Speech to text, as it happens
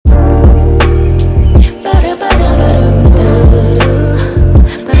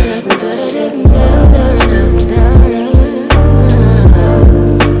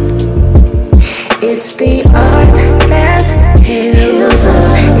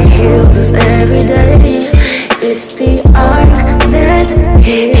heals us every day. It's the art that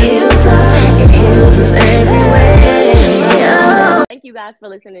heals us. It heals us every way. Thank you guys for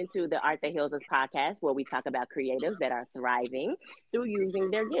listening to the Art That Heals Us podcast, where we talk about creatives that are thriving through using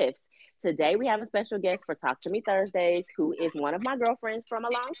their gifts. Today, we have a special guest for Talk to Me Thursdays, who is one of my girlfriends from a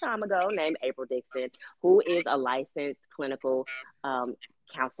long time ago, named April Dixon, who is a licensed clinical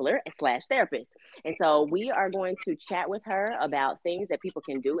counselor slash therapist. And so we are going to chat with her about things that people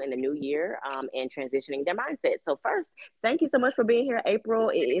can do in the new year and transitioning their mindset. So first, thank you so much for being here, April.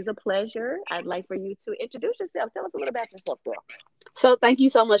 It is a pleasure. I'd like for you to introduce yourself. Tell us a little about yourself, girl. So thank you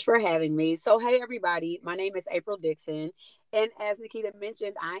so much for having me. So, hey, everybody, my name is April Dixon. And as Nikita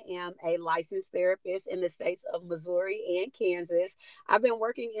mentioned, I am a licensed therapist in the states of Missouri and Kansas. I've been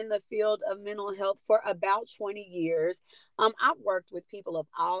working in the field of mental health for about 20 years. I've worked with people of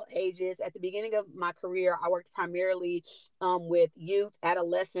all ages. At the beginning of my career, I worked primarily with youth,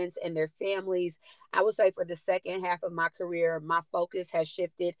 adolescents, and their families. I would say for the second half of my career, my focus has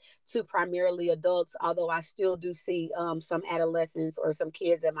shifted to primarily adults, although I still do see some adolescents or some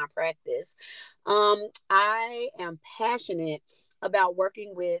kids in my practice. I am passionate about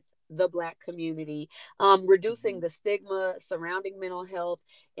working with the Black community, reducing the stigma surrounding mental health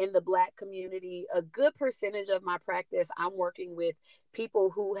in the Black community. A good percentage of my practice, I'm working with people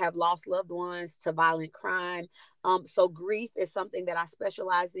who have lost loved ones to violent crime. So grief is something that I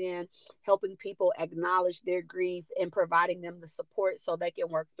specialize in, helping people acknowledge their grief and providing them the support so they can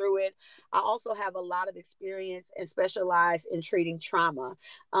work through it. I also have a lot of experience and specialize in treating trauma,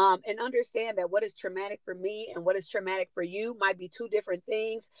 and understand that what is traumatic for me and what is traumatic for you might be two different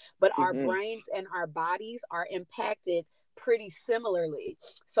things, but our Mm-hmm. brains and our bodies are impacted pretty similarly.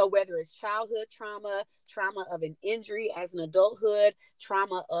 So whether it's childhood trauma, trauma of an injury as an adulthood,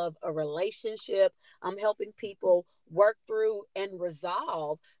 trauma of a relationship, I'm helping people work through and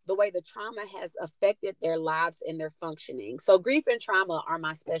resolve the way the trauma has affected their lives and their functioning. So grief and trauma are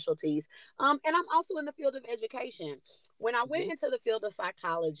my specialties. And I'm also in the field of education. When I went into the field of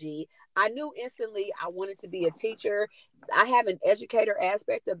psychology, I knew instantly I wanted to be a teacher. I have an educator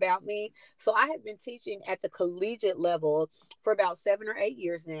aspect about me. So I have been teaching at the collegiate level for about 7 or 8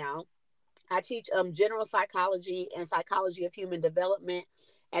 years now. I teach general psychology and psychology of human development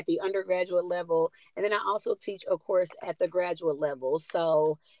at the undergraduate level. And then I also teach a course at the graduate level.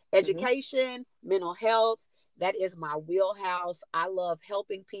 So Mm-hmm. education, mental health, that is my wheelhouse. I love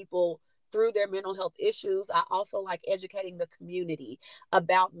helping people through their mental health issues. I also like educating the community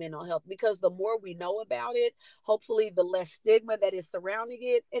about mental health, because the more we know about it, hopefully the less stigma that is surrounding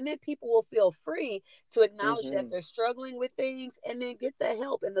it. And then people will feel free to acknowledge that Mm-hmm. they're struggling with things and then get the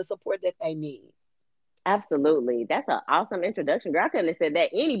help and the support that they need. Absolutely. That's an awesome introduction, girl. I couldn't have said that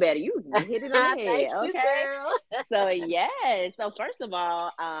any better. You hit it on the head. Thank you, Okay. girl. So, yes. So, first of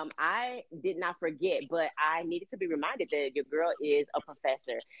all, I did not forget, but I needed to be reminded that your girl is a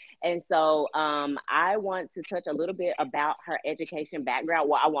professor. And so, I want to touch a little bit about her education background.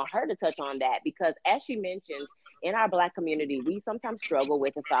 Well, I want her to touch on that because, as she mentioned, in our Black community, we sometimes struggle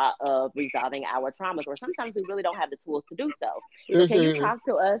with the thought of resolving our traumas, or sometimes we really don't have the tools to do so. So, can you Hmm. talk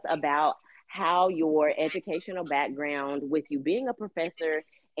to us about how your educational background, with you being a professor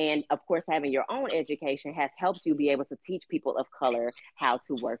and of course having your own education, has helped you be able to teach people of color how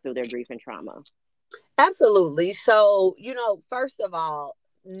to work through their grief and trauma? Absolutely. So, first of all,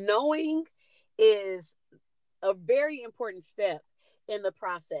 knowing is a very important step in the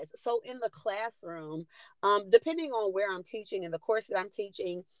process. So in the classroom, depending on where I'm teaching and the course that I'm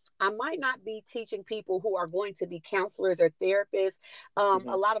teaching, I might not be teaching people who are going to be counselors or therapists. Mm-hmm.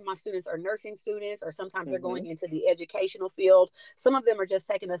 A lot of my students are nursing students, or sometimes they're Mm-hmm. going into the educational field. Some of them are just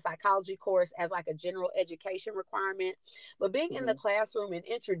taking a psychology course as like a general education requirement. But being in the Mm-hmm. classroom and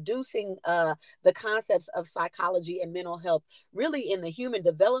introducing the concepts of psychology and mental health really in the human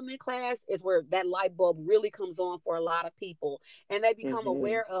development class is where that light bulb really comes on for a lot of people, and they become Mm-hmm.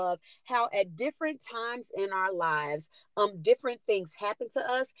 aware of how at different times in our lives different things happen to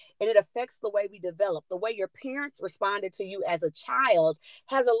us, and it affects the way we develop. The way your parents responded to you as a child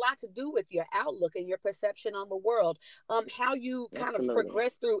has a lot to do with your outlook and your perception on the world. How you kind of Absolutely.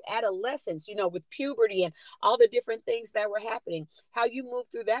 progress through adolescence, with puberty and all the different things that were happening, how you move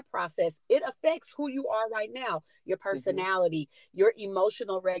through that process, it affects who you are right now, your Mm-hmm. personality, your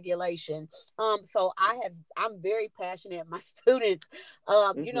emotional regulation. So I'm very passionate. My students,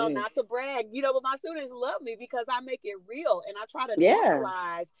 Mm-hmm. not to brag, but my students love me because I make it real and I try to Yeah.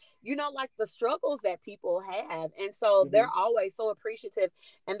 normalize, like the struggles that people have. And so they're Mhm. always so appreciative.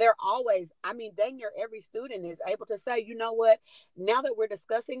 And they're always, I mean, dang near every student is able to say, you know what, now that we're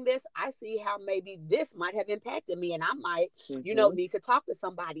discussing this, I see how maybe this might have impacted me and I might, Mhm. need to talk to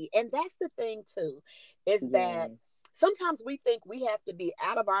somebody. And that's the thing too, is that Yeah. sometimes we think we have to be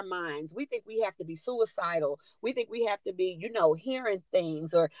out of our minds. We think we have to be suicidal. We think we have to be, hearing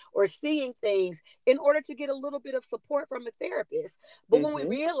things or seeing things in order to get a little bit of support from a therapist. But when we Mhm.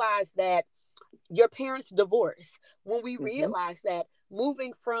 realize that your parents' divorce, when we Mhm. realize that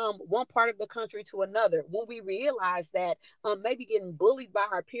moving from one part of the country to another, when we realize that maybe getting bullied by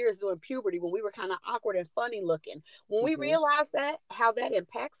our peers during puberty when we were kind of awkward and funny looking, when we Mhm. realize that how that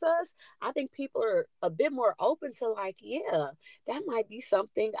impacts us, I think people are a bit more open to like, yeah, that might be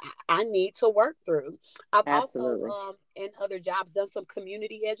something I need to work through. I've also Absolutely. in other jobs done some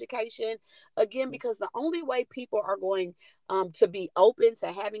community education, again, because the only way people are going to be open to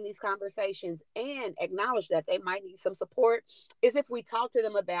having these conversations and acknowledge that they might need some support is if we talk to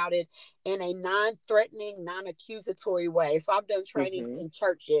them about it in a non-threatening, non-accusatory way. So I've done trainings Mhm. in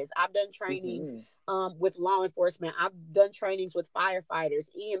churches. I've done trainings Mhm. with law enforcement. I've done trainings with firefighters,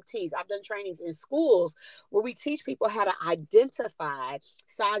 EMTs. I've done trainings in schools where we teach people how to identify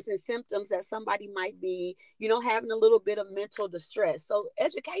signs and symptoms that somebody might be, having a little bit of mental distress. So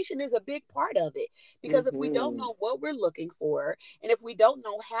education is a big part of it, because if we don't Mhm. know what we're looking for, and if we don't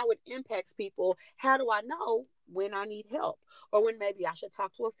know how it impacts people, how do I know when I need help, or when maybe I should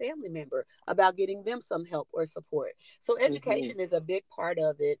talk to a family member about getting them some help or support? So Mhm. education is a big part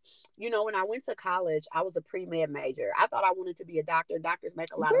of it. When I went to college, I was a pre-med major. I thought I wanted to be a doctor. Doctors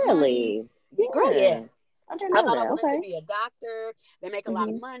make a lot of money. Really? Girl, Yeah. yes. I didn't I know thought I that. wanted to Okay. be a doctor. They make a lot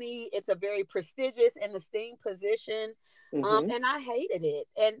of Mhm. money. It's a very prestigious and esteemed position. Mhm. And I hated it.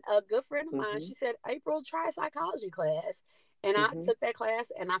 And a good friend of mine, Mhm. she said, April, try a psychology class. And I Mhm. took that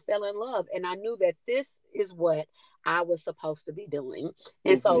class and I fell in love. And I knew that this is what I was supposed to be doing.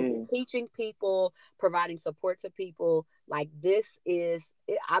 And so Mhm. teaching people, providing support to people, like this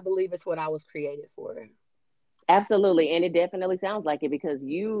I believe it's what I was created for. Absolutely. And it definitely sounds like it because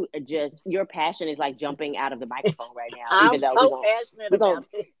your passion is like jumping out of the microphone right now, I'm even though so passionate we're going about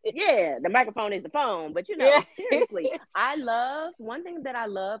it. yeah, the microphone is the phone, but Yeah. seriously, I love one thing that I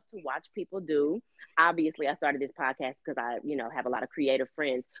love to watch people do. Obviously, I started this podcast because I, have a lot of creative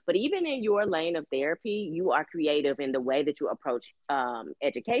friends, but even in your lane of therapy, you are creative in the way that you approach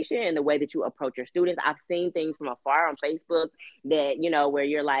education and the way that you approach your students. I've seen things from afar on Facebook that where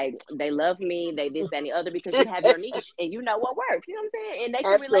you're like, they love me, they this, that, and the other, because you have your niche and you know what works, you know what I'm saying, and they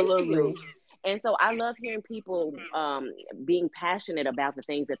can relate to you. Absolutely. And so I love hearing people being passionate about the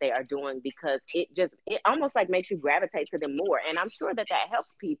things that they are doing, because it almost like makes you gravitate to them more. And I'm sure that that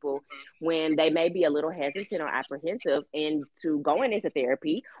helps people when they may be a little hesitant or apprehensive into going into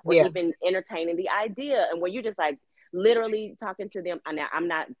therapy or Yeah. even entertaining the idea, and where you're just like literally talking to them. And I'm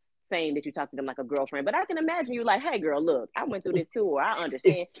not saying that you talk to them like a girlfriend, but I can imagine you like, hey girl, look, I went through this too, or I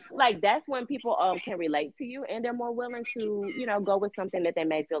understand. Like that's when people can relate to you and they're more willing to, go with something that they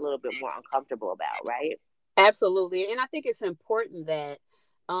may feel a little bit more uncomfortable about, right? Absolutely. And I think it's important that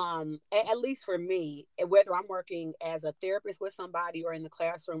at least for me, whether I'm working as a therapist with somebody or in the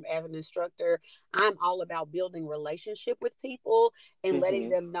classroom as an instructor, I'm all about building relationship with people and letting Mhm.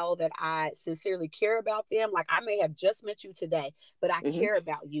 them know that I sincerely care about them. Like, I may have just met you today, but I Mhm. care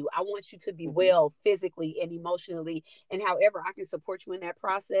about you. I want you to be Mhm. well physically and emotionally, and however I can support you in that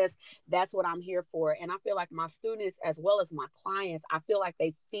process, that's what I'm here for. And I feel like my students as well as my clients, I feel like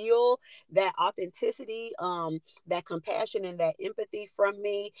they feel that authenticity, that compassion and that empathy from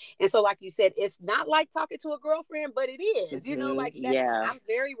me. And so, like you said, it's not like talking to a girlfriend, but it is, Mhm. like that. Yeah. I'm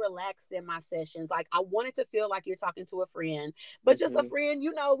very relaxed in my sessions. Like, I wanted to feel like you're talking to a friend, but just a Mhm. friend,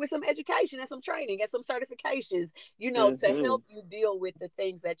 with some education and some training and some certifications, to Mhm. help you deal with the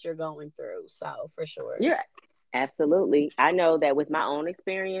things that you're going through. So, for sure. You're absolutely. I know that with my own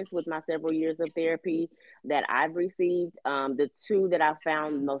experience with my several years of therapy that I've received, the two that I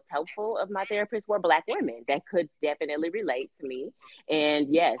found most helpful of my therapists were Black women that could definitely relate to me. And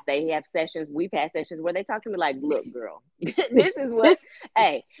yes, they have sessions. We've had sessions where they talk to me like, "Look, girl, this is what."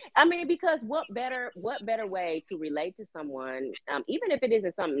 Hey, I mean, because what better way to relate to someone, even if it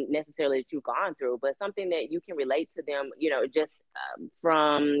isn't something necessarily that you've gone through, but something that you can relate to them, just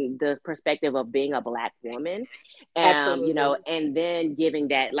from the perspective of being a Black woman, Absolutely. and then giving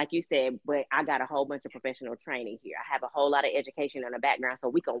that, like you said, but I got a whole bunch of professional training here. I have a whole lot of education on the background, so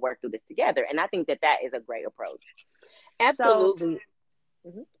we can work through this together. And I think that that is a great approach. So, Absolutely.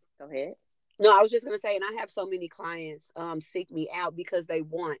 mhm, go ahead. No, I was just going to say, and I have so many clients seek me out because they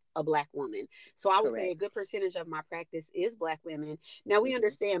want a Black woman. So I would say a Correct. good percentage of my practice is Black women. Now, we Mm-hmm.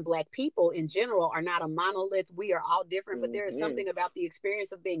 understand Black people in general are not a monolith. We are all different, but there is Mm-hmm. something about the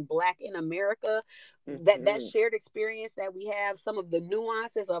experience of being Black in America, that Mm-hmm. shared experience that we have, some of the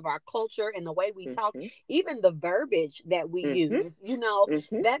nuances of our culture and the way we talk, Mm-hmm. even the verbiage that we Mm-hmm. use, you know,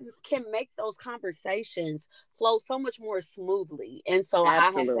 Mm-hmm. that can make those conversations flow so much more smoothly. And so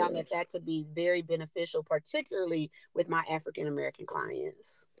I have found Absolutely. that to be very beneficial, particularly with my African American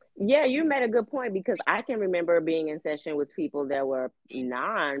clients. Yeah, you made a good point because I can remember being in session with people that were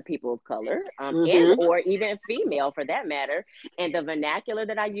non people of color, and Mm-hmm. or even female for that matter, and the vernacular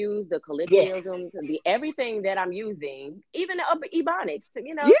that I use, the Yes. colloquialisms, the everything that I'm using, even the upper ebonics.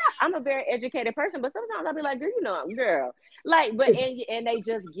 You know, Yeah. I'm a very educated person, but sometimes I'll be like, girl, you know, girl, like, but and they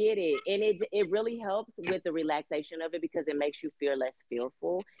just get it, and it really helps with the relaxation of it because it makes you feel less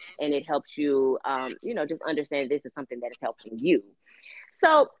fearful, and it helps you, just understand this is something that is helping you.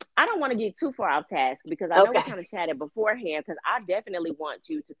 So I don't want to get too far off task because I know we Okay. kind of chatted beforehand because I definitely want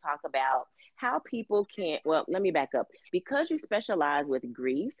you to talk about how people can, well, let me back up. Because you specialize with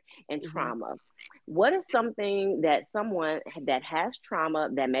grief and Hmm. trauma, what is something that someone that has trauma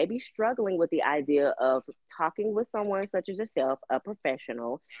that may be struggling with the idea of talking with someone such as yourself, a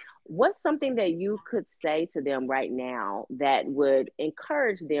professional, what's something that you could say to them right now that would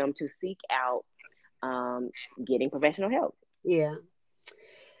encourage them to seek out um, getting professional help? Yeah.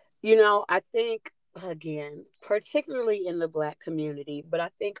 You know, I think, again, particularly in the Black community, but I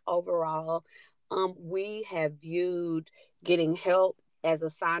think overall, we have viewed getting help as a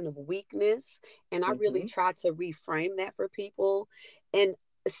sign of weakness. And I really Mm-hmm. try to reframe that for people and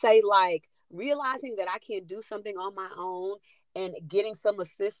say, like, realizing that I can't do something on my own and getting some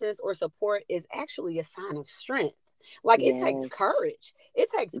assistance or support is actually a sign of strength. Like, it takes Yes. courage. It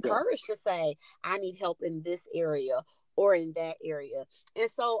takes Yes. courage to say, I need help in this area or in that area. And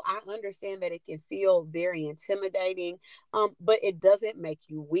so I understand that it can feel very intimidating, but it doesn't make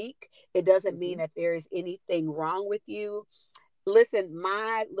you weak. It doesn't mean Mm-hmm. that there is anything wrong with you. Listen,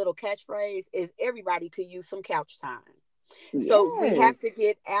 my little catchphrase is everybody could use some couch time. So we Yes. have to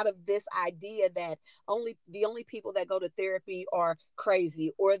get out of this idea that only people that go to therapy are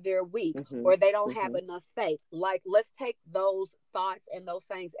crazy or they're weak Mm-hmm. or they don't have Mm-hmm. enough faith. Like, let's take those thoughts and those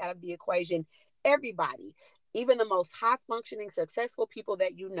things out of the equation. Everybody, even the most high functioning successful people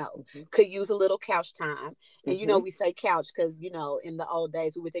that you know, Mm-hmm. could use a little couch time. And you know, Mm-hmm. we say couch because, you know, in the old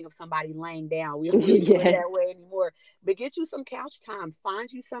days we would think of somebody laying down. We don't really do it Yes. that way anymore. But get you some couch time.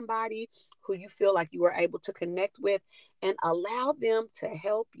 Find you somebody who you feel like you are able to connect with and allow them to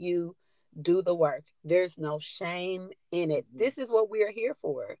help you do the work. There's no shame in it. Mm-hmm. This is what we are here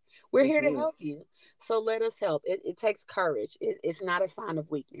for. We're here to Mm-hmm. help you. So let us help. It takes courage. It's not a sign of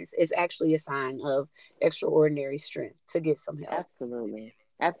weakness. It's actually a sign of extraordinary strength to get some help. Absolutely.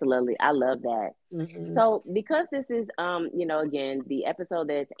 Absolutely. I love that. Hmm. So because this is again, the episode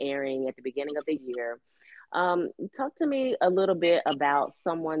that's airing at the beginning of the year, talk to me a little bit about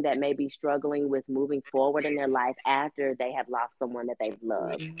someone that may be struggling with moving forward in their life after they have lost someone that they've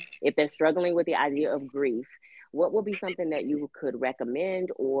loved. If they're struggling with the idea of grief, what would be something that you could recommend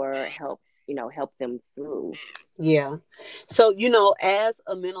or help them through? Yeah. So, you know, as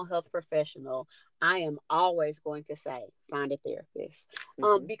a mental health professional, I am always going to say find a therapist.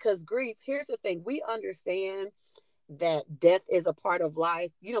 Mm-hmm. Because grief, here's the thing, we understand that death is a part of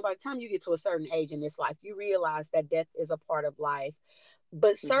life. You know, by the time you get to a certain age in this life, you realize that death is a part of life.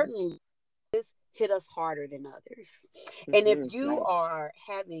 But Mm-hmm. certain hit us harder than others. And if Mm-hmm. you Right. are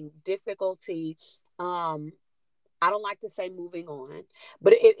having difficulty, um, I don't like to say moving on,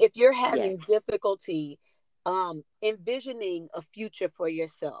 but if you're Yes. having difficulty envisioning a future for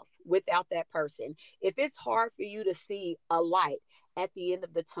yourself without that person, if it's hard for you to see a light at the end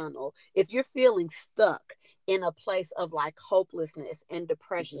of the tunnel, if you're feeling stuck in a place of like hopelessness and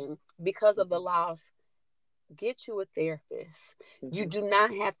Mm-hmm. depression because of the Mm-hmm. loss, get you a therapist. You Mm-hmm. do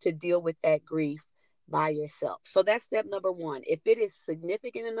not have to deal with that grief by yourself. So that's step number one. If it is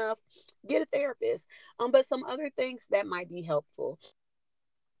significant enough, get a therapist. But some other things that might be helpful.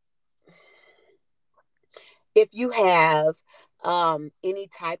 If you have any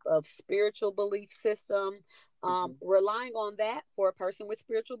type of spiritual belief system, Mm-hmm. relying on that for a person with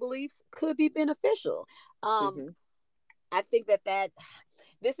spiritual beliefs could be beneficial. Um, Mm-hmm. I think that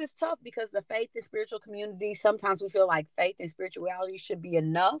this is tough because the faith and spiritual community, sometimes we feel like faith and spirituality should be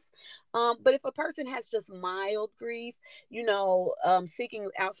enough. But if a person has just mild grief, seeking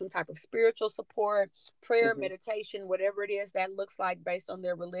out some type of spiritual support, prayer, Hmm. meditation, whatever it is that looks like based on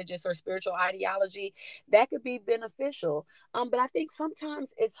their religious or spiritual ideology, that could be beneficial. But I think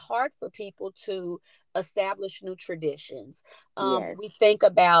sometimes it's hard for people to establish new traditions. Yes. We think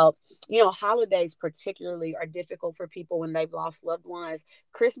about, holidays particularly are difficult for people when they've lost loved ones.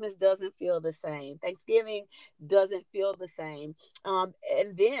 Christmas doesn't feel the same. Thanksgiving doesn't feel the same. And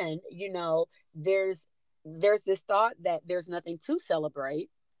then, there's this thought that there's nothing to celebrate,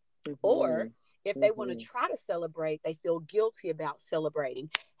 or Hmm. if they want to Hmm. try to celebrate, they feel guilty about celebrating.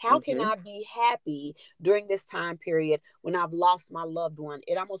 How can Hmm. I be happy during this time period when I've lost my loved one?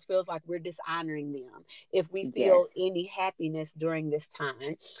 It almost feels like we're dishonoring them if we Yes. feel any happiness during this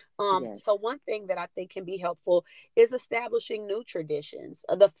time. Yes. So one thing that I think can be helpful is establishing new traditions.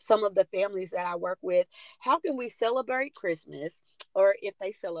 Some of the families that I work with, how can we celebrate Christmas, or if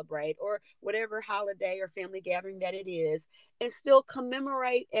they celebrate, or whatever holiday or family gathering that it is, and still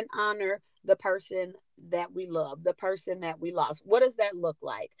commemorate and honor the person that we love, the person that we lost? What does that look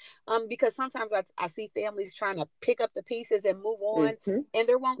like? Because sometimes I see families trying to pick up the pieces and move on, Hmm. and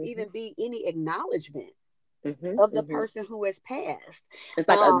there won't Hmm. even be any acknowledgement Hmm. of the Hmm. person who has passed. It's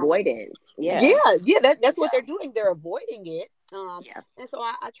like Um, avoidance. yeah, Yeah. yeah, that's what they're Yeah. doing. They're avoiding it. Yeah. And so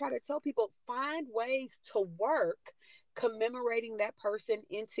I try to tell people, find ways to work commemorating that person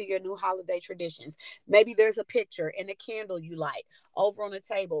into your new holiday traditions. Maybe there's a picture and a candle you light over on the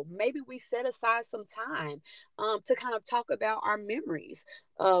table. Maybe we set aside some time to kind of talk about our memories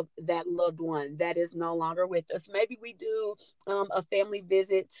of that loved one that is no longer with us. Maybe we do a family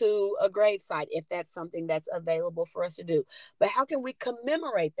visit to a gravesite if that's something that's available for us to do. But how can we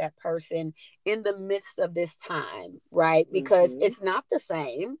commemorate that person in the midst of this time, right? Because Hmm. it's not the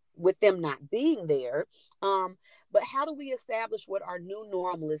same with them not being there. Um, but how do we establish what our new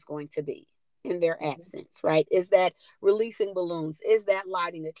normal is going to be in their Hmm. absence, right? Is that releasing balloons? Is that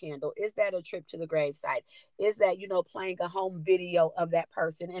lighting a candle? Is that a trip to the gravesite? Is that, playing a home video of that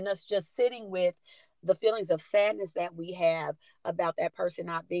person and us just sitting with the feelings of sadness that we have about that person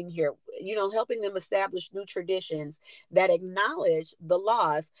not being here, helping them establish new traditions that acknowledge the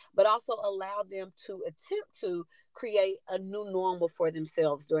loss, but also allow them to attempt to create a new normal for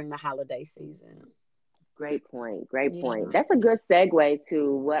themselves during the holiday season. Great point. Great point. Yeah, That's a good segue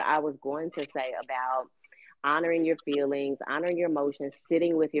to what I was going to say about honoring your feelings, honoring your emotions,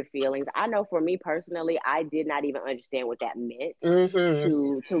 sitting with your feelings. I know for me personally, I did not even understand what that meant mm-hmm.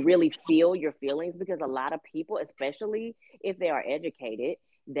 to really feel your feelings, because a lot of people, especially if they are educated,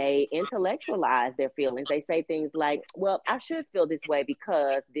 they intellectualize their feelings. They say things like, well, I should feel this way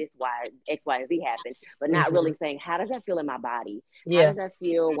because this y x y and z happened, but not Mm-hmm. really saying, how does that feel in my body? How Yeah. does that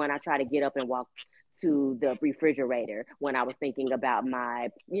feel when I try to get up and walk to the refrigerator when I was thinking about my,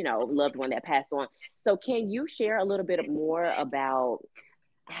 loved one that passed on? So can you share a little bit more about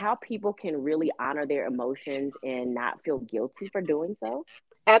how people can really honor their emotions and not feel guilty for doing so?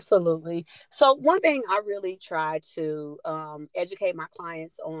 Absolutely. So one thing I really try to educate my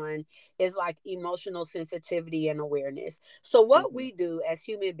clients on is like emotional sensitivity and awareness. So what Hmm. we do as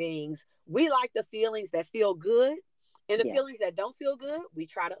human beings, we like the feelings that feel good. And the Yeah. feelings that don't feel good, we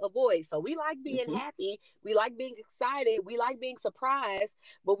try to avoid. So we like being Hmm. happy, we like being excited, we like being surprised,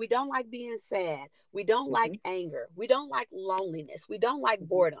 but we don't like being sad. We don't like Hmm. anger. We don't like loneliness. We don't like Hmm.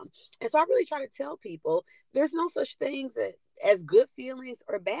 boredom. And so I really try to tell people there's no such things as good feelings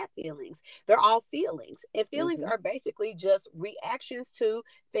or bad feelings. They're all feelings. And feelings Hmm. are basically just reactions to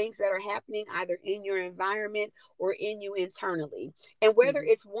things that are happening either in your environment or in you internally. And whether Hmm.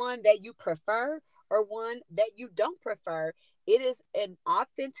 it's one that you prefer or one that you don't prefer, it is an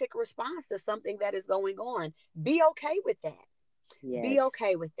authentic response to something that is going on. Be okay with that. Yes. Be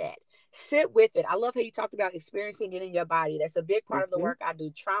okay with that. Sit with it. I love how you talked about experiencing it in your body. That's a big part of the Hmm. work I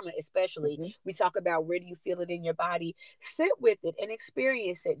do. Trauma, especially. Hmm. We talk about where do you feel it in your body. Sit with it and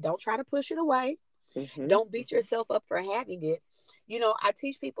experience it. Don't try to push it away. Hmm. Don't beat Hmm. yourself up for having it. I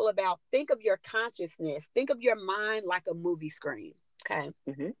teach people about think of your consciousness, think of your mind like a movie screen. Okay.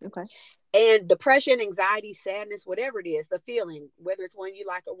 Hmm. Okay. And depression, anxiety, sadness, whatever it is, the feeling, whether it's one you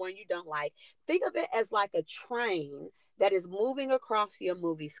like or one you don't like, think of it as like a train that is moving across your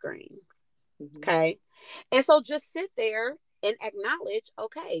movie screen. Hmm. Okay. And so just sit there and acknowledge,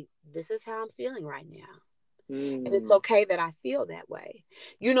 okay, this is how I'm feeling right now. And it's Mm. okay that I feel that way.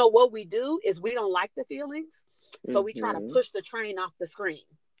 What we do is we don't like the feelings. So we try to Hmm. push the train off the screen.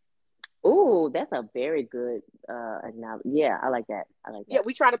 Oh, that's a very good yeah, I like that. I like Yeah, that.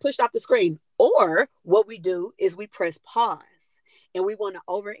 we try to push it off the screen. Or what we do is we press pause and we want to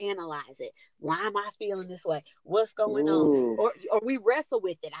overanalyze it. Why am I feeling this way? What's going on? Ooh. Or we wrestle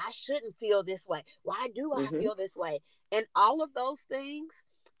with it. I shouldn't feel this way. Why do I Mm-hmm. feel this way? And all of those things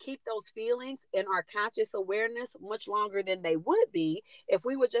keep those feelings in our conscious awareness much longer than they would be if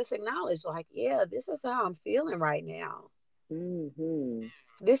we would just acknowledge, like, yeah, this is how I'm feeling right now. Mm-hmm.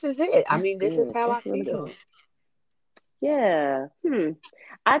 This is it. I That's mean, this is good. how I That's really feel. good. Yeah.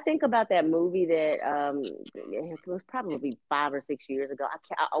 I think about that movie that it was probably 5 or 6 years ago.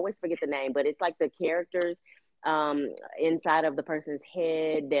 I always forget the name, but it's like the characters um inside of the person's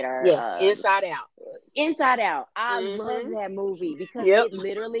head that are Yes, inside out. Inside Out. I love Mm-hmm. that movie because Yep. it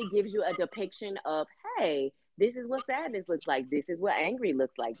literally gives you a depiction of, hey, this is what sadness looks like. This is what angry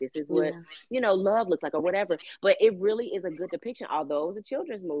looks like. This is what, Yeah. love looks like or whatever. But it really is a good depiction. Although it was a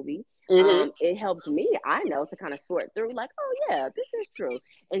children's movie, Mm-hmm. it helped me, I know, to kind of sort through like, oh yeah, this is true.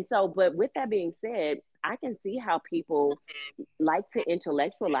 And so, but with that being said, I can see how people like to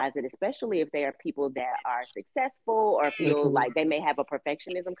intellectualize it, especially if they are people that are successful or feel Mm-hmm. like they may have a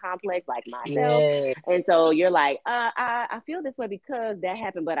perfectionism complex, like myself. And Yes. so you're like, I feel this way because that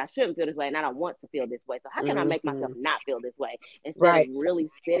happened, but I shouldn't feel this way, and I don't want to feel this way. So how can I make myself Mm-hmm. not feel this way instead of Right. really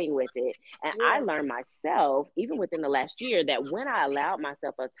sitting with it? And I Yeah. learned myself, even within the last year, that when I allowed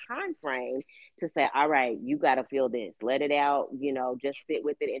myself a time frame to say, all right, you got to feel this, let it out, just sit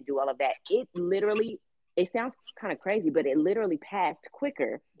with it and do all of that, it sounds kind of crazy, but it literally passed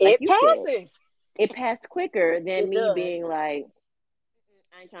quicker. Like It you said, passes. it passed quicker than It me does. being like,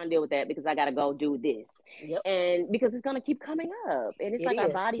 I ain't trying to deal with that because I got to go do this. Yep. And because it's going to keep coming up. And it's It like our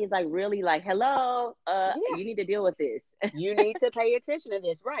is. body is like really like, hello, Yeah. you need to deal with this. You need to pay attention to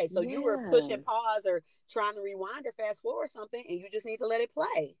this. Right. So you were pushing Yeah. pause or trying to rewind or fast forward something, and you just need to let it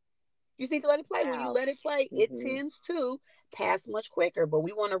play. You just need to let it play. When you Wow. let it play, it Hmm. tends to pass much quicker. But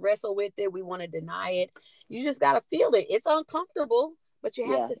we want to wrestle with it. We want to deny it. You just got to feel it. It's uncomfortable, but you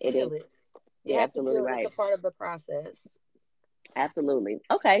have Yeah, to it is. feel it. You You're have to absolutely feel it. It's a right. part of the process. Absolutely.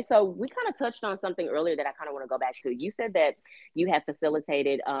 Okay, so we kind of touched on something earlier that I kind of want to go back to. You said that you have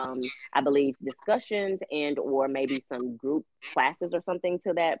facilitated, I believe, discussions and or maybe some group classes or something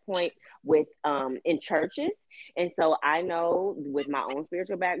to that point with in churches. And so I know with my own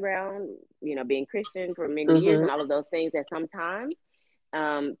spiritual background, being Christian for many years Mm-hmm. and all of those things, that sometimes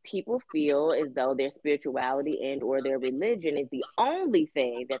people feel as though their spirituality and or their religion is the only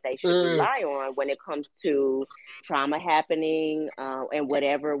thing that they should Mm. rely on when it comes to trauma happening in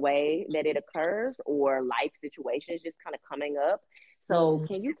whatever way that it occurs or life situations just kind of coming up. So Mm.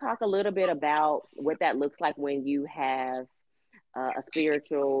 can you talk a little bit about what that looks like when you have a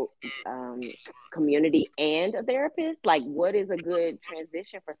spiritual community and a therapist? Like, what is a good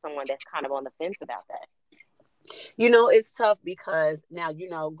transition for someone that's kind of on the fence about that? It's tough because now,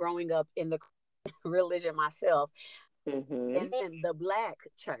 growing up in the religion myself, Hmm. and then the black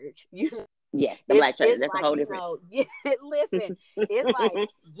church, Yes, the it's black church. it's That's a like, whole different. yeah, listen, it's like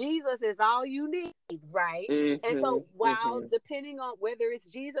Jesus is all you need, right? And Mhm. so while Mhm. depending on whether it's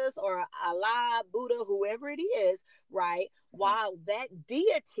Jesus or Allah, Buddha, whoever it is, right? While that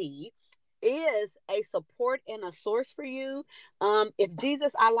deity is a support and a source for you, if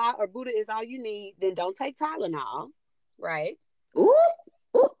Jesus, Allah, or Buddha is all you need, then don't take Tylenol, right? Ooh.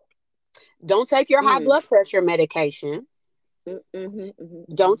 Ooh. Don't take your high Mm. blood pressure medication. Mhm. Mhm.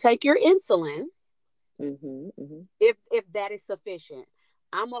 Don't Mhm. take your insulin Mhm. Mhm. if that is sufficient.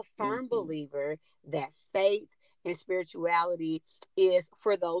 I'm a firm Mhm. believer that faith and spirituality is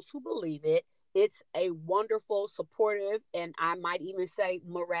for those who believe it. It's a wonderful, supportive, and I might even say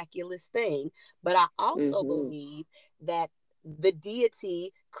miraculous thing. But I also Mhm. believe that the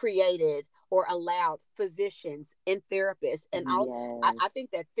deity created or allowed physicians and therapists. And Yes. I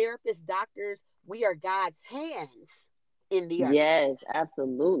think that therapists, doctors, we are God's hands in the earth. Yes.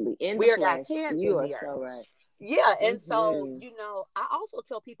 Absolutely. In the We are God's flesh. hands You in are the earth. so right. Yeah. And so, Mhm. I also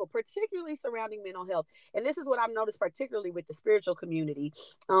tell people, particularly surrounding mental health, and this is what I've noticed, particularly with the spiritual community,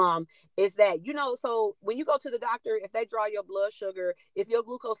 is that, so when you go to the doctor, if they draw your blood sugar, if your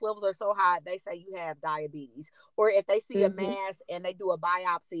glucose levels are so high, they say you have diabetes. Or if they see a Mhm. mass and they do a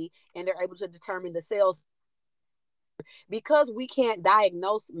biopsy and they're able to determine the cells, because we can't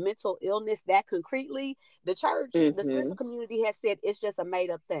diagnose mental illness that concretely, the church, the spiritual Mhm. community has said it's just a made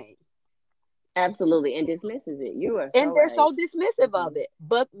up thing. Absolutely. And dismisses it. You are so And they're right. so dismissive of Mhm. it.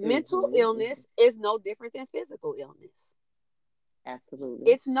 But mental Mhm. Mhm. illness is no different than physical illness.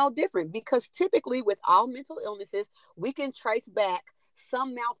 Absolutely. It's no different because typically with all mental illnesses, we can trace back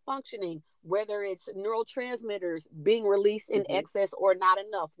some malfunctioning, whether it's neurotransmitters being released in Mhm. excess or not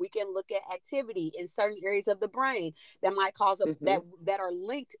enough. We can look at activity in certain areas of the brain that might cause Mhm. that are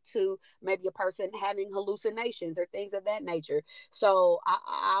linked to maybe a person having hallucinations or things of that nature. So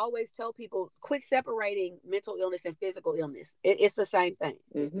I always tell people, quit separating mental illness and physical illness. It's the same thing.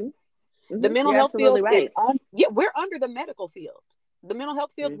 Mhm. The Mhm. mental You're health absolutely field is right. on, yeah, we're under the medical field. The mental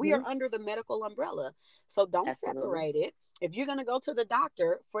health field, we are Mhm. under the medical umbrella. So don't Absolutely. separate it. If you're going to go to the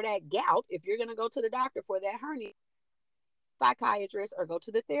doctor for that gout, if you're going to go to the doctor for that hernia, psychiatrist, or go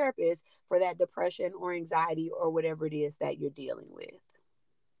to the therapist for that depression or anxiety or whatever it is that you're dealing with.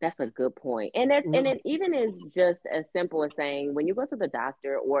 That's a good point. And that and Mhm. it even is just as simple as saying when you go to the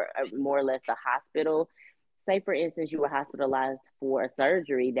doctor or more or less the hospital, say for instance you were hospitalized for a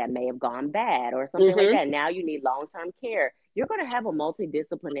surgery that may have gone bad or something like Mhm. that. Now you need long-term care. You're going to have a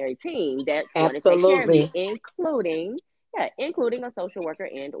multidisciplinary team that's going to take care of you, Absolutely. including yeah, including a social worker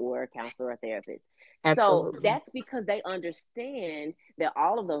and or counselor or therapist. So Absolutely. that's because they understand that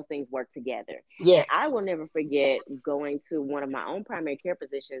all of those things work together. And I Yes. will never forget going to one of my own primary care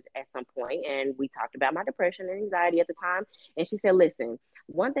physicians at some point, and we talked about my depression and anxiety at the time. And she said, listen,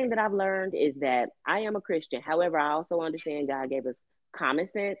 one thing that I've learned is that I am a Christian. However, I also understand God gave us common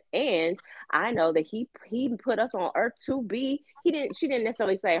sense, and I know that he put us on earth to be. He didn't. She didn't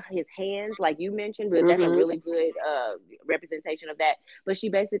necessarily say his hands like you mentioned, but that's a Mhm. really good representation of that. But she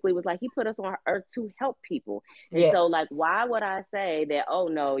basically was like, he put us on earth to help people. And so, Yes. like, why would I say that? Oh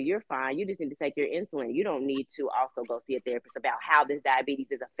no, you're fine. You just need to take your insulin. You don't need to also go see a therapist about how this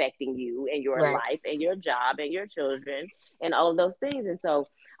diabetes is affecting you and your Right. life and your job and your children and all of those things. And so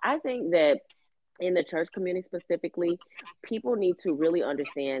I think that in the church community specifically, people need to really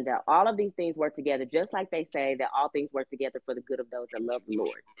understand that all of these things work together, just like they say that all things work together for the good of those that love the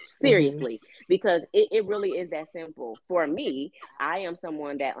Lord. Mhm. Seriously, because it really is that simple. For me, I am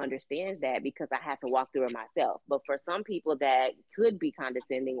someone that understands that because I had to walk through it myself. But for some people that could be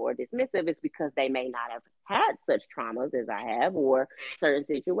condescending or dismissive, it's because they may not have had such traumas as I have or certain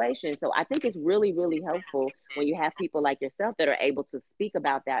situations. So I think it's really, really helpful when you have people like yourself that are able to speak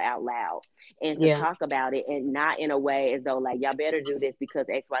about that out loud and to Yeah. talk about it and not in a way as though like y'all better do this because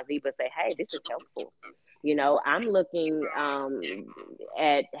XYZ, but say, hey, this is helpful. You know, I'm looking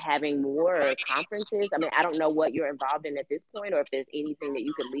at having more conferences. I mean, I don't know what you're involved in at this point or if there's anything that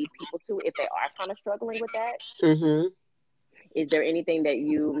you could lead people to if they are kind of struggling with that. Mhm. Is there anything that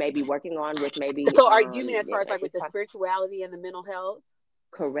you may be working on with maybe So are you mean as far as at like this with the time? spirituality and the mental health?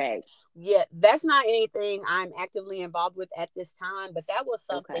 Correct. Yeah, that's not anything I'm actively involved with at this time, but that was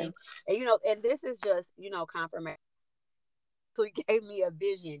Okay. something, and and this is just, confirmation. He gave me a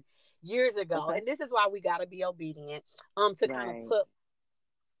vision years ago, Okay. and this is why we got to be obedient, to kind of Right. put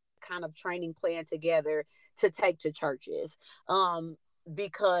kind of training plan together to take to churches.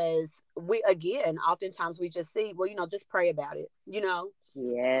 Because we, again, oftentimes we just see, well, just pray about it,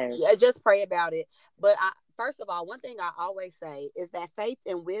 Yes. yeah, just pray about it. But first of all, one thing I always say is that faith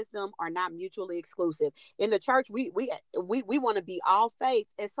and wisdom are not mutually exclusive. In the church, we want to be all faith,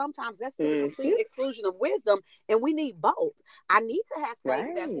 and sometimes that's to the complete Hmm. exclusion of wisdom, and we need both. I need to have faith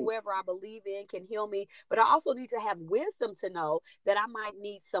that Right. whoever I believe in can heal me, but I also need to have wisdom to know that I might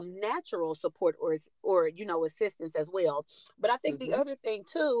need some natural support or assistance as well. But I think the Hmm. other thing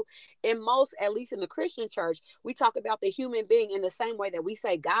too, in most, at least in the Christian church, we talk about the human being in the same way that we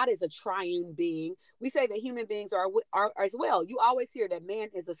say God is a triune being. We say that human beings are as well. You always hear that man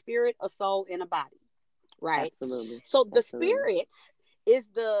is a spirit, a soul, and a body, right? Absolutely. So the Absolutely. spirit is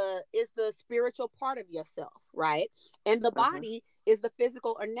the spiritual part of yourself, right? And the Uh-huh. body is the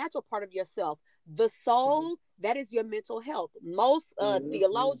physical or natural part of yourself. The Hmm. soul, that is your mental health. Most Hmm.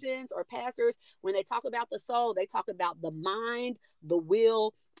 theologians or pastors, when they talk about the soul, they talk about the mind, the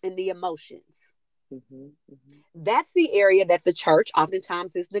will, and the emotions. Hmm. Hmm. That's the area that the church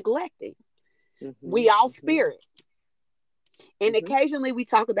oftentimes is neglecting. We Hmm. all Hmm. spirit, and Hmm. occasionally we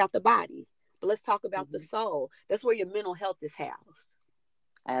talk about the body, but let's talk about the Hmm. soul. That's where your mental health is housed.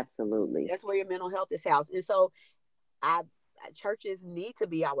 Absolutely. That's where your mental health is housed. And so I churches need to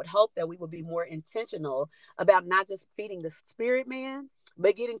be, I would hope that we would be more intentional about not just feeding the spirit man,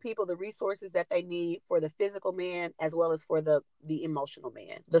 but getting people the resources that they need for the physical man as well as for the emotional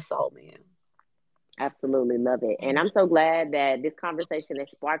man, the soul man. Absolutely love it. And I'm so glad that this conversation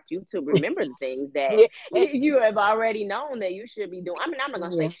has sparked you to remember the things that Yeah. you have already known that you should be doing. I mean, I'm not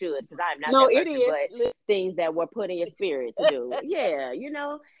going to say Yeah. should because I'm not No, that it person, is. but things that were put in your spirit to do. Yeah, you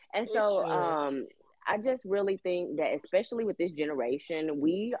know? And It so should. I just really think that, especially with this generation,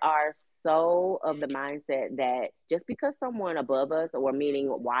 we are so of the mindset that just because someone above us, or meaning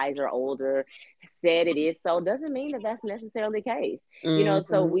wiser, older, said it is so, doesn't mean that that's necessarily the case.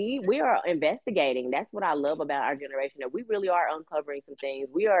 So Mm-hmm. we are investigating. That's what I love about our generation. That we really are uncovering some things.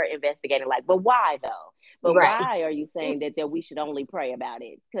 We are investigating, like, but why though? But Right. why are you saying that we should only pray about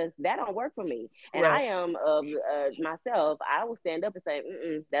it? Because that don't work for me. And I Right. am of myself. I will stand up and say,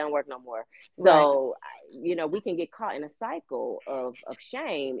 that don't work no more. Right. So, we can get caught in a cycle of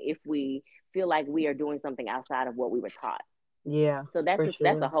shame if we feel like we are doing something outside of what we were taught. Yeah, So that's for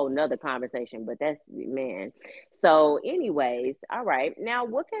that's a sure. whole nother conversation, but that's, man. So anyways, all right. Now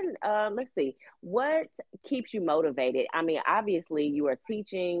what can let's see, what keeps you motivated? I mean, obviously you are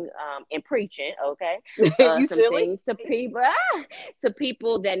teaching and preaching, okay, You some silly? things to people, to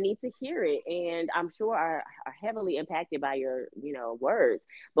people that need to hear it, and I'm sure are heavily impacted by your, words.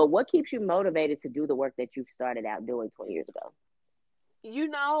 But what keeps you motivated to do the work that you started out doing 20 years ago?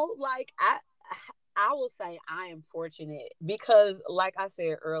 Like I will say I am fortunate because like I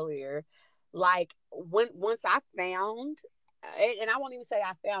said earlier, like when once I found and I won't even say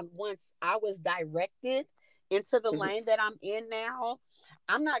I found, once I was directed into the Hmm. lane that I'm in now,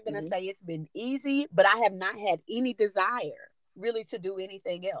 I'm not going to Hmm. say it's been easy, but I have not had any desire really to do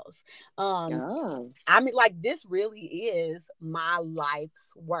anything else. Um Oh. I mean, like, this really is my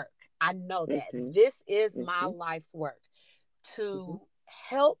life's work. I know that Hmm. this is my Hmm. life's work, Hmm. to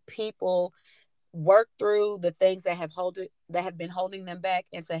help people work through the things that have been holding them back,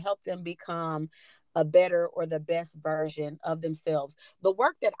 and to help them become a better or the best version of themselves. The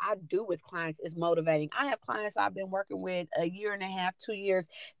work that I do with clients is motivating. I have clients I've been working with a year and a half, 2 years,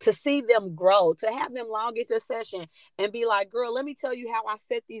 to see them grow, to have them log into session and be like, girl, let me tell you how I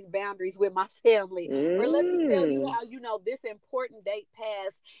set these boundaries with my family. Or let me tell you Mm. how, this important date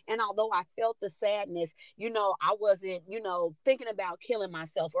passed. And although I felt the sadness, I wasn't, thinking about killing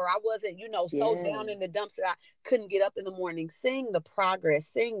myself, or I wasn't, so Yeah. down in the dumps that I couldn't get up in the morning. Seeing the progress,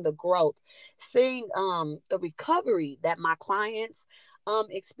 seeing the growth, seeing the recovery that my clients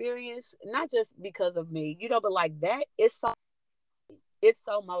experience, not just because of me, but like that is so, it's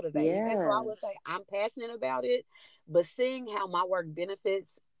so motivating. And so I Yeah. would say I'm passionate about it, but seeing how my work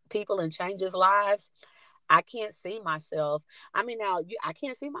benefits people and changes lives, I can't see myself. I mean, now I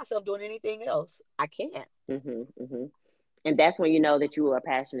can't see myself doing anything else. I can't. Hmm. Hmm. And that's when you know that you are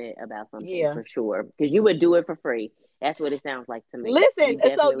passionate about something, Yeah. for sure, because you would do it for free. That's what it sounds like to me. Listen, You so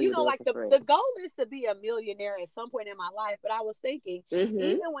definitely would do it like for the free. goal is to be a millionaire at some point in my life, but I was thinking, Hmm.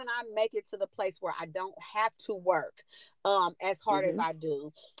 even when I make it to the place where I don't have to work as hard as Hmm. I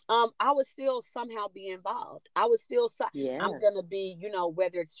do, I would still somehow be involved. I would still I'm Yeah. going to be,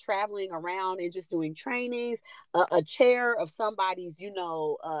 whether it's traveling around and just doing trainings, a chair of somebody's,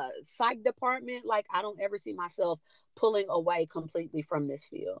 psych department. Like, I don't ever see myself pulling away completely from this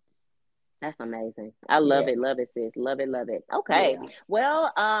field. That's amazing. I Yeah. love it, sis. Love it, love it. Okay. Yeah.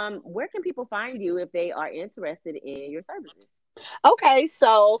 Well, where can people find you if they are interested in your services? Okay,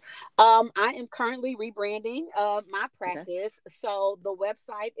 so I am currently rebranding my Okay. practice. So the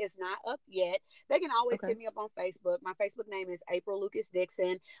website is not up yet. They can always Okay. hit me up on Facebook. My Facebook name is April Lucas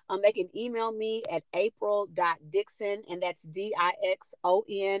Dixon. They can email me at april.dixon, and that's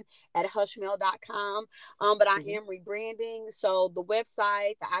Dixon at hushmail.com. But I Hmm. am rebranding. So the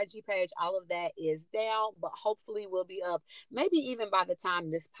website, the IG page, all of that is down, but hopefully will be up maybe even by the time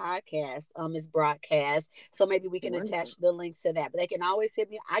this podcast is broadcast, so maybe we can Wonderful. attach the links to that. But they can always hit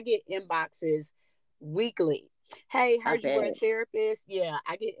me. I get inboxes weekly. Hey, I heard you were a bet. therapist. Yeah,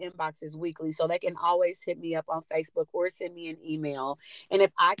 I get inboxes weekly. So they can always hit me up on Facebook or send me an email. And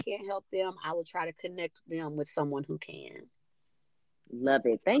if I can't help them, I will try to connect them with someone who can. Love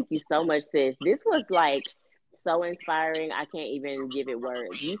it. Thank you so much, sis. This was like so inspiring. I can't even give it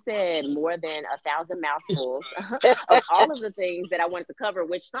words. You said more than 1,000 mouthfuls of all of the things that I wanted to cover,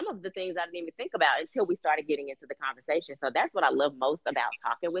 which some of the things I didn't even think about until we started getting into the conversation. So that's what I love most about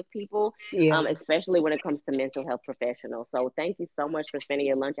talking with people, Yeah. especially when it comes to mental health professionals. So thank you so much for spending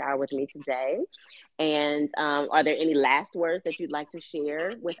your lunch hour with me today. And are there any last words that you'd like to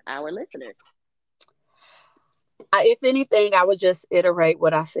share with our listeners? If anything, I would just iterate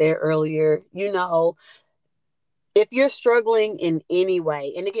what I said earlier. If you're struggling in any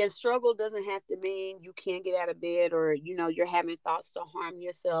way, and again, struggle doesn't have to mean you can't get out of bed, or you're having thoughts to harm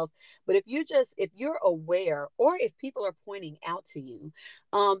yourself. But if you're aware, or if people are pointing out to you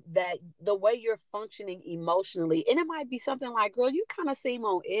that the way you're functioning emotionally, and it might be something like, girl, you kind of seem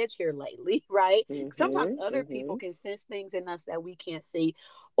on edge here lately, right? Sometimes Mm-hmm. other people Mm-hmm. can sense things in us that we can't see.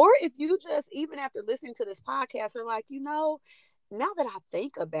 Or if you just, even after listening to this podcast, are like, now that I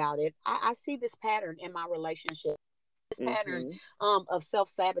think about it, I see this pattern in my relationship, this pattern Mm-hmm. of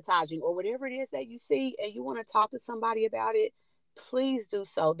self-sabotaging or whatever it is that you see and you want to talk to somebody about it. Please do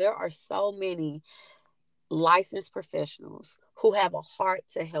so. There are so many licensed professionals who have a heart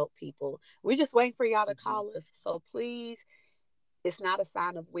to help people. We're just waiting for y'all to Mm-hmm. call us. So please, it's not a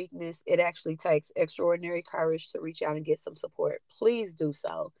sign of weakness. It actually takes extraordinary courage to reach out and get some support. Please do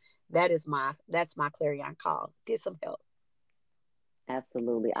so. That's my clarion call. Get some help.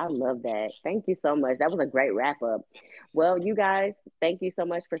 Absolutely. I love that. Thank you so much. That was a great wrap up. Well, you guys, thank you so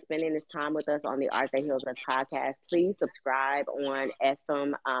much for spending this time with us on the Art That Heals Us podcast. Please subscribe on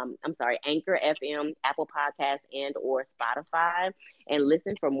Anchor FM, Apple Podcasts, and or Spotify, and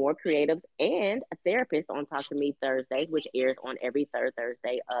listen for more creatives and therapists on Talk to Me Thursdays, which airs on every third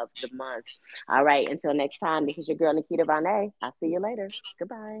Thursday of the month. All right. Until next time, this is your girl, Nikita Bonet. I'll see you later.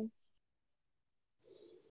 Goodbye.